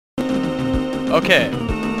Okay,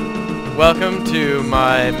 welcome to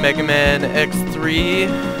my Megaman X3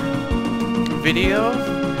 video.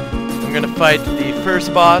 I'm gonna fight the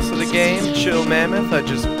first boss of the game, Chill Mammoth. Not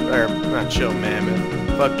Chill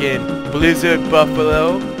Mammoth, fucking Blizzard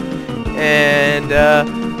Buffalo. And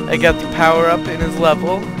I got the power up in his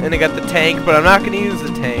level, and I got the tank, but I'm not gonna use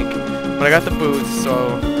the tank. But I got the boots,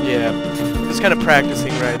 so yeah. I'm just kind of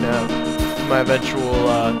practicing right now for my eventual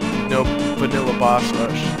no vanilla boss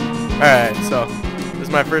rush. Alright, so this is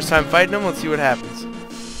my first time fighting him. Let's see what happens.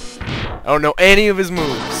 I don't know any of his moves.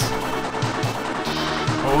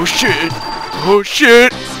 Oh shit! Oh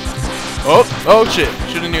shit! Oh shit!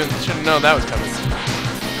 Should've known that was coming.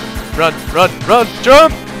 Run! Run! Run!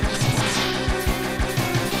 Jump!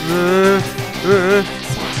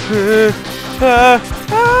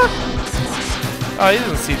 Oh, he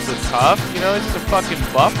doesn't seem so tough. You know, he's just a fucking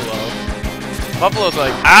buffalo. Buffalo's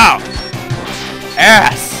like, ow!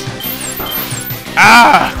 Ass!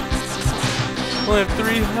 Ah! Only have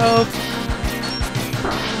 3 health.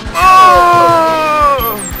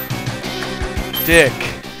 Oh! Dick.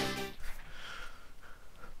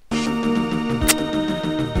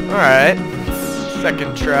 Alright.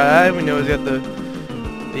 Second try. We know he's got the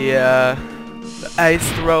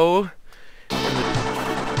ice throw and the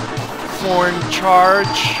horn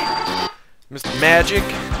charge. Mr. Magic.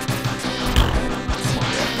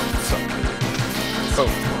 Oh.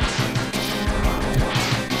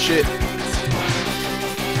 Shit.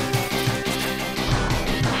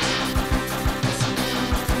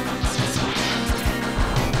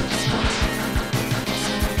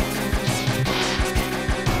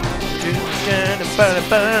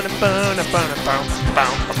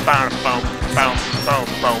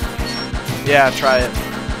 Yeah, try it.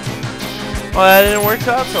 Well, that didn't work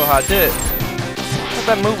out so hot, did it? I thought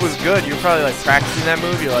that move was good. You were probably like practicing that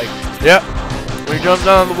move. You're like, yep. When he jumps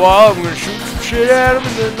down the wall, I'm gonna shoot some shit at him,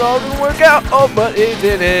 and then it's all gonna work out. Oh, but it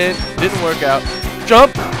didn't. Didn't work out.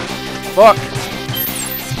 Jump. Fuck.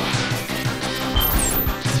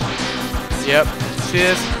 Yep. See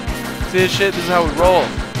this? See this shit? This is how we roll.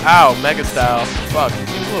 Ow, mega style. Fuck. It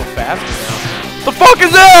seems a little faster now. The fuck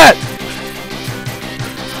is that?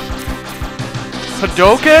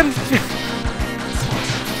 Hadouken?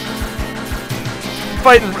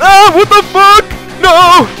 Fighting. Ah, what the fuck?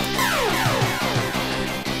 No!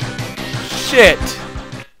 Shit.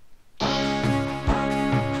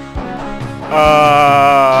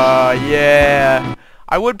 Yeah.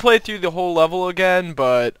 I would play through the whole level again,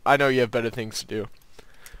 but I know you have better things to do.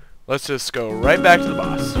 Let's just go right back to the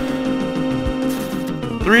boss.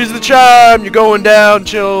 3's the chime. You're going down,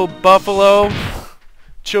 Chill Buffalo.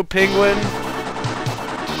 Chill Penguin.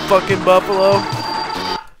 Fucking Buffalo.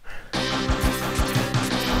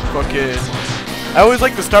 Fucking. I always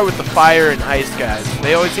like to start with the fire and ice guys.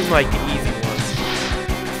 They always seem like the easy ones.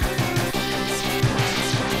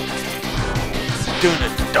 Doing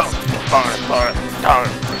it.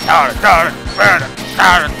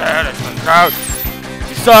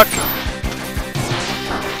 You suck.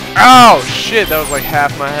 Ow! Shit, that was like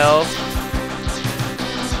half my health.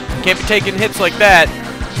 Can't be taking hits like that.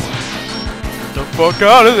 Get the fuck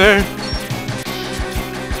out of there.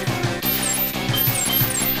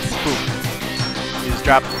 Boom. You just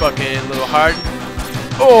dropped the fucking little heart.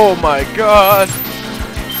 Oh my god.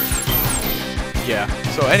 Yeah,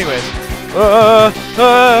 so anyways.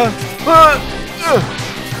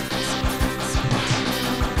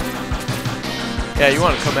 Yeah, you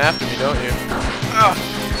want to come after me, don't you?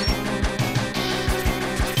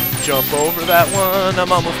 Jump over that one,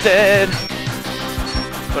 I'm almost dead.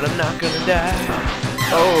 But I'm not gonna die.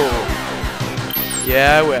 Oh.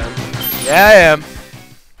 Yeah, I will. Yeah, I am.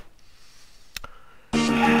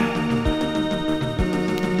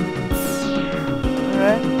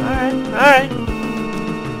 Alright.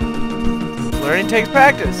 Learning takes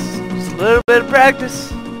practice. Just a little bit of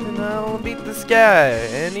practice, and I'll beat this guy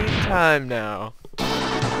any time now.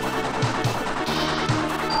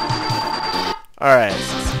 Alright.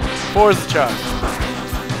 4's the charge.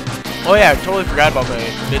 Oh yeah, I totally forgot about my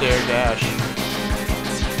mid-air dash.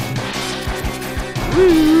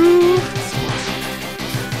 Woo!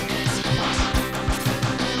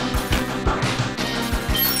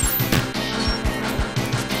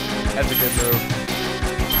 That's a good move.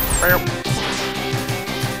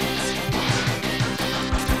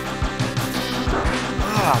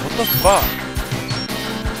 Ah, what the fuck?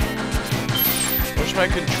 Wish my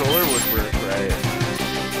controller would work right.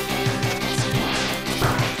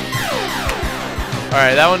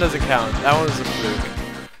 Alright, that one doesn't count. That one was a fluke.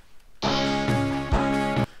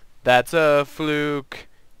 That's a fluke.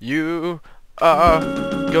 You are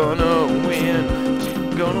gonna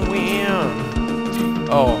win. Gonna win.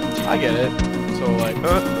 Oh, I get it. So like,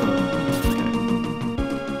 okay.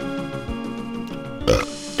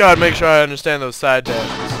 Gotta make sure I understand those side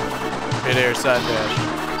dashes. Mid-air side dash.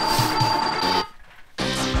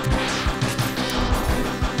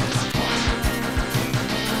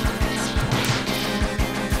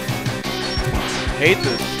 Hate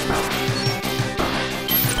this.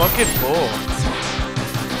 Fucking bull.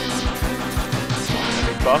 I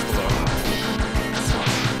mean buffalo.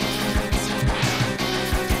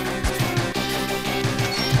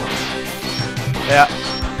 Yeah.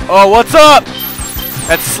 Oh, what's up?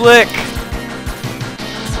 That's slick.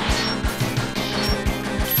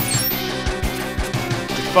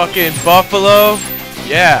 The fucking buffalo.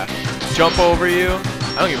 Yeah. Jump over you.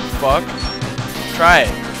 I don't give a fuck. Try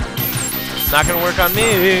it. It's not gonna work on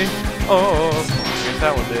me. Oh, I guess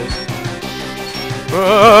that one did.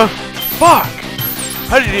 Fuck!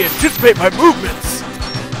 How did he anticipate my movements?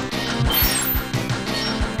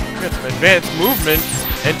 Got some advanced movement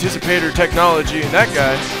anticipator technology in that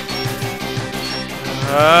guy.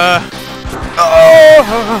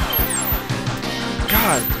 Oh!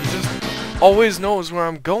 God, he just always knows where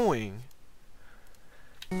I'm going.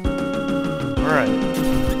 Alright.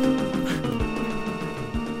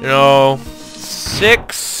 You know,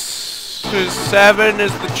 6 to 7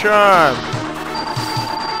 is the charm.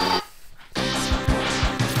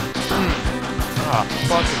 Ah,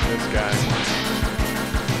 fucking this guy.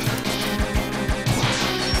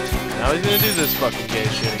 Now he's gonna do this fucking gay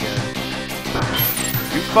shit again.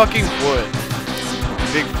 You fucking would. You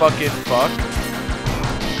big fucking fuck.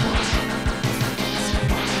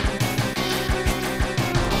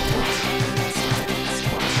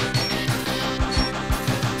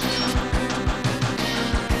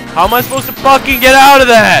 How am I supposed to fucking get out of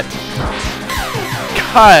that?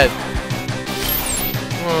 God.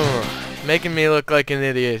 Making me look like an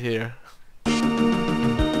idiot here.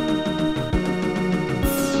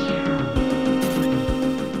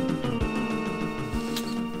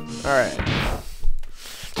 Alright.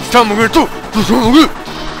 This time I'm gonna do. This time I'm gonna.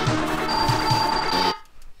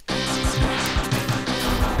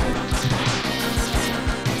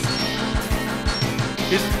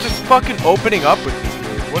 He's just fucking opening up with this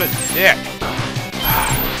move. What a dick.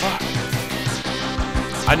 Fuck.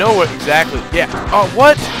 I know what exactly. Yeah. Oh,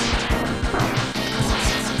 what?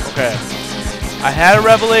 Okay. I had a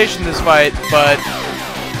revelation this fight, but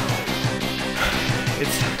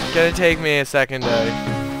it's gonna take me a second to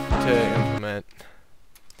implement.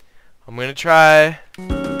 I'm gonna try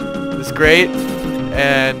this great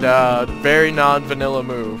and very non-vanilla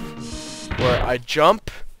move where I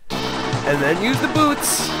jump and then use the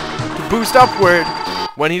boots to boost upward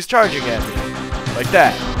when he's charging at me. Like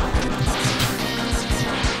that.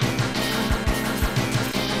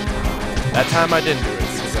 That time I didn't do it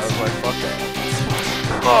because I was like, fuck that.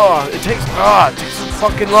 Oh, it takes so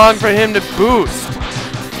fucking long for him to boost.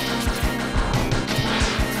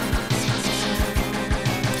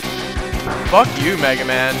 Fuck you,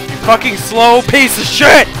 Megaman. You fucking slow piece of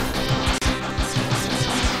shit!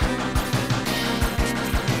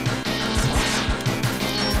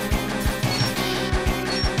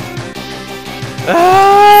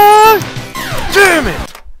 Ah! Damn it!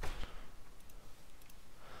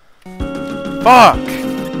 Fuck!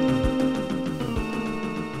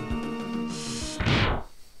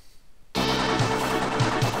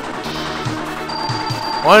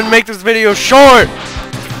 I wanted to make this video short!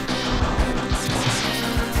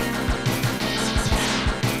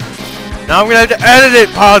 Now I'm gonna have to edit it,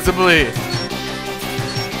 possibly!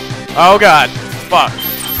 Oh god. Fuck.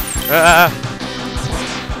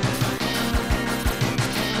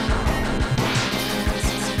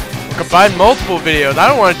 We'll combine multiple videos. I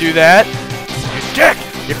don't want to do that. You dick!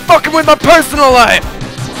 You're fucking with my personal life!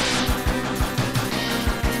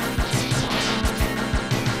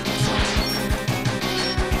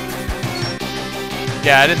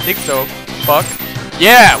 Yeah, I didn't think so. Fuck.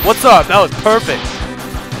 Yeah, what's up? That was perfect.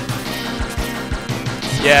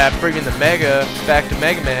 Yeah, bringing the Mega back to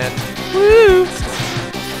Megaman. Woo!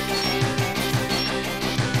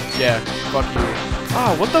 Yeah, fuck you.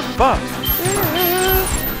 Oh, what the fuck?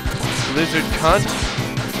 Lizard cunt.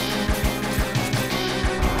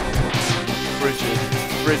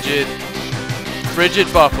 Frigid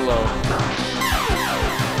buffalo.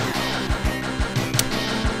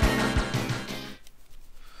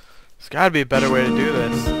 There's gotta be a better way to do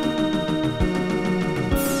this.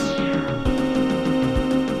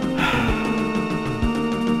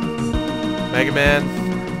 Megaman,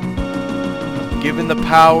 I'm giving the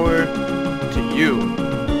power to you.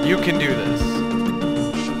 You can do this.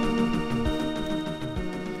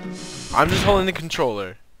 I'm just holding the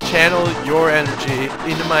controller. channel your energy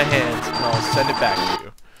into my hands, and I'll send it back to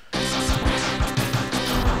you.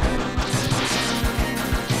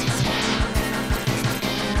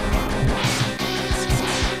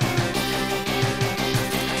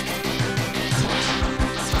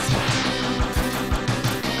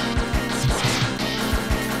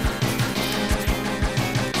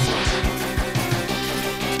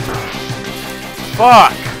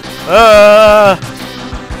 Fuck! I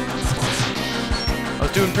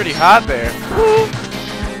was doing pretty hot there. Woo.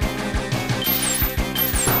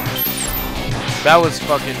 That was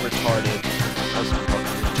fucking retarded. That was some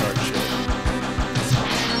fucking retarded shit.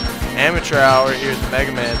 Amateur hour here at the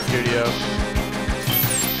Megaman studio.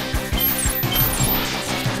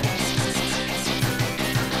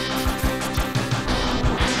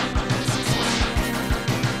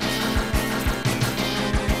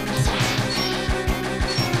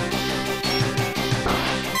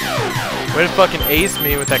 Way to fucking ace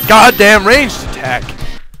me with that goddamn ranged attack.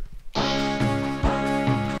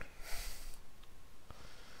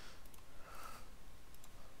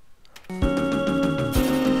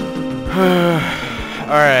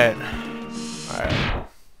 Alright. Alright.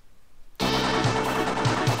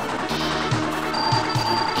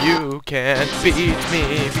 You can't beat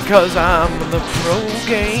me because I'm the pro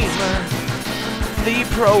gamer. The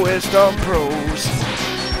proest of pros.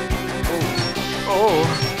 Oh.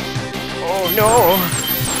 Oh no!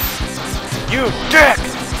 You dick!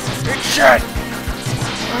 Eat shit!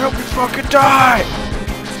 I hope you fucking die! I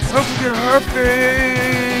hope you get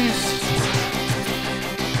herpes!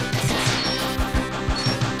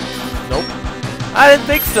 Nope. I didn't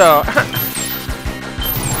think so!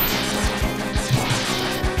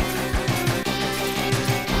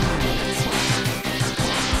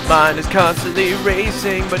 Mine is constantly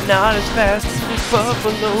racing, but not as fast as this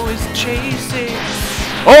buffalo is chasing.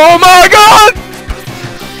 Oh my god!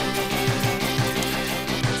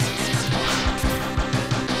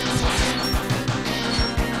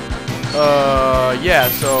 Yeah,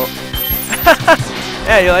 so...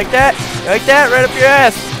 yeah, you like that? You like that? Right up your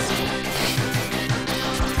ass!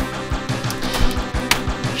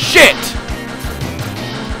 Shit!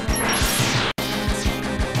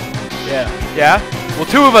 Yeah? Well,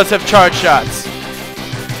 two of us have charge shots.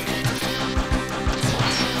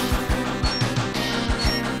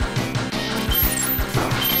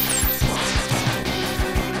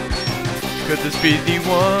 Could this be the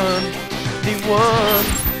one? The one?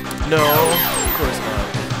 No, of course not.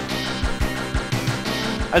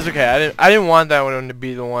 That's okay. I didn't want that one to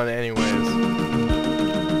be the one anyways.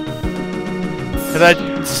 Cause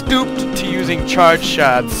I stooped to using charge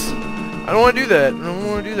shots. I don't want to do that. I don't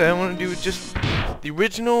want to do that. I want to do just the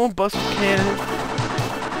original Buster Cannon.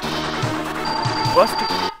 Buster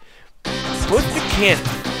Cannon.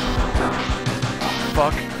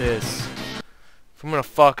 Fuck this. If I'm gonna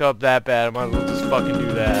fuck up that bad, I might as well just fucking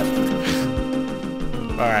do that.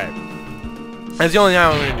 Alright. That's the only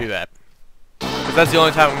time I'm gonna do that. Because that's the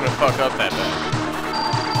only time I'm gonna fuck up that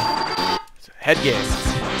bad. It's a head game.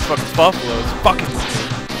 It's fucking buffaloes. Fucking.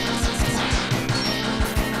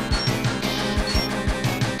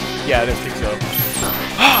 Yeah, I didn't think so.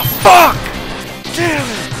 Oh, fuck! Damn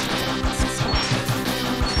it!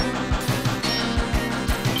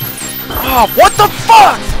 Oh, what the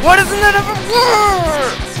fuck? Why doesn't that ever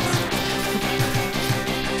work?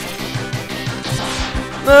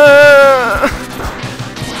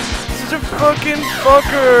 Such a fucking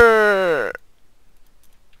fucker.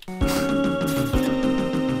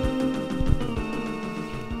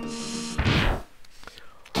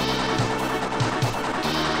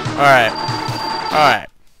 Alright. Alright.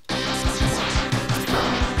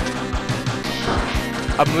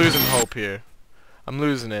 I'm losing hope here. I'm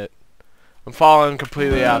losing it. I'm falling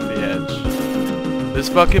completely off the edge. This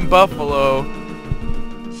fucking buffalo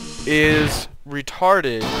is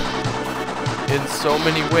retarded in so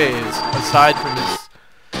many ways, aside from his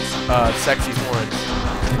sexy horns.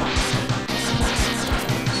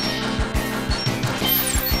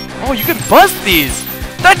 Oh, you can bust these!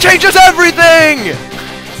 That changes everything!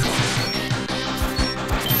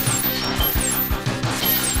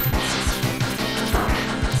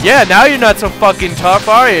 Yeah, now you're not so fucking tough,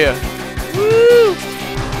 are you? Woo!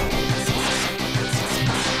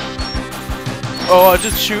 Oh,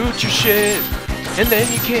 just shoot your shit, and then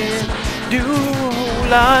you can't do a whole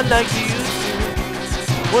lot like you used to.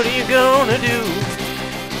 What are you gonna do?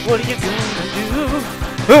 What are you gonna do?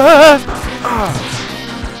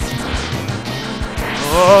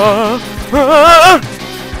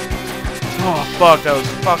 Oh, fuck, that was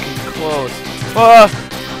fucking close.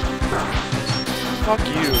 Fuck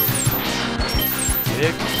you,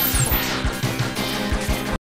 dick.